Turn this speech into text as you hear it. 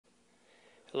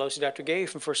Hello, this is Dr. Gay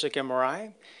from First Look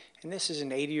MRI, and this is an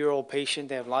 80-year-old patient.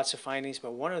 They have lots of findings,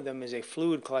 but one of them is a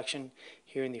fluid collection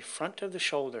here in the front of the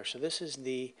shoulder. So this is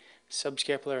the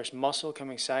subscapularis muscle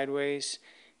coming sideways.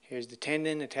 Here's the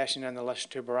tendon attaching on the lesser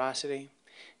tuberosity.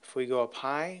 If we go up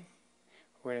high,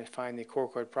 we're going to find the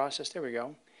coracoid process. There we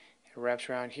go. It wraps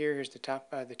around here. Here's the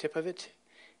tip of it.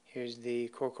 Here's the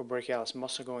coracobrachialis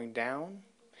muscle going down.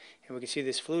 And we can see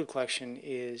this fluid collection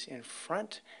is in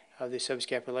front of the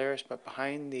subscapularis, but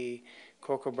behind the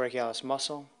coracobrachialis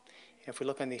muscle. And if we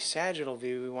look on the sagittal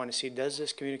view, we want to see, does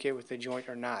this communicate with the joint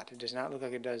or not? It does not look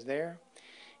like it does there.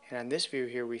 And on this view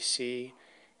here, we see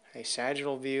a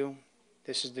sagittal view.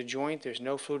 This is the joint. There's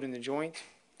no fluid in the joint.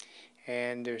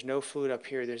 And there's no fluid up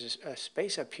here. There's a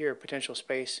space up here, potential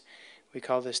space. We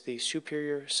call this the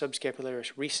superior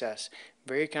subscapularis recess.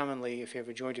 Very commonly, if you have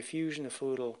a joint effusion, the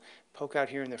fluid will poke out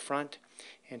here in the front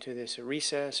into this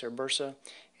recess or bursa,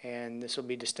 and this will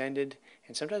be distended.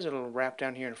 And sometimes it'll wrap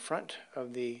down here in front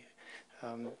of the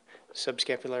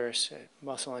subscapularis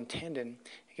muscle and tendon.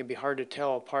 It can be hard to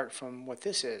tell apart from what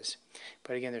this is.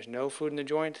 But again, there's no fluid in the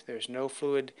joint. There's no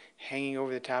fluid hanging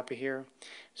over the top of here.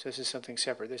 So this is something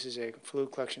separate. This is a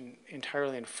fluid collection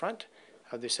entirely in front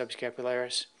of the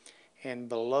subscapularis and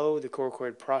below the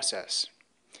coracoid process.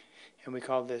 And we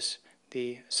call this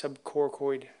the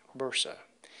subcoracoid bursa.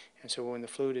 And so when the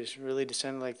fluid is really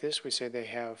descended like this, we say they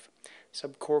have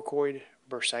subcoracoid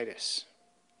bursitis.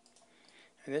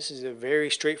 And this is a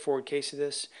very straightforward case of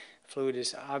this. Fluid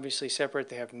is obviously separate.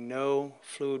 They have no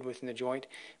fluid within the joint,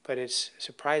 but it's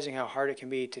surprising how hard it can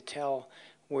be to tell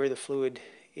where the fluid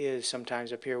is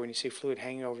sometimes up here when you see fluid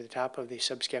hanging over the top of the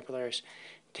subscapularis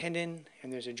tendon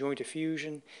and there's a joint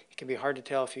effusion. It can be hard to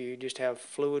tell if you just have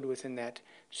fluid within that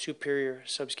superior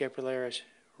subscapularis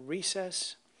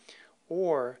recess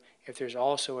or if there's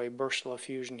also a bursal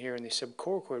effusion here in the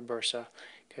subcoracoid bursa,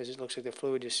 because it looks like the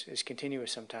fluid is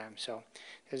continuous sometimes. So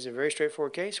this is a very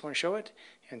straightforward case. I want to show it,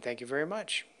 and thank you very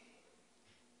much.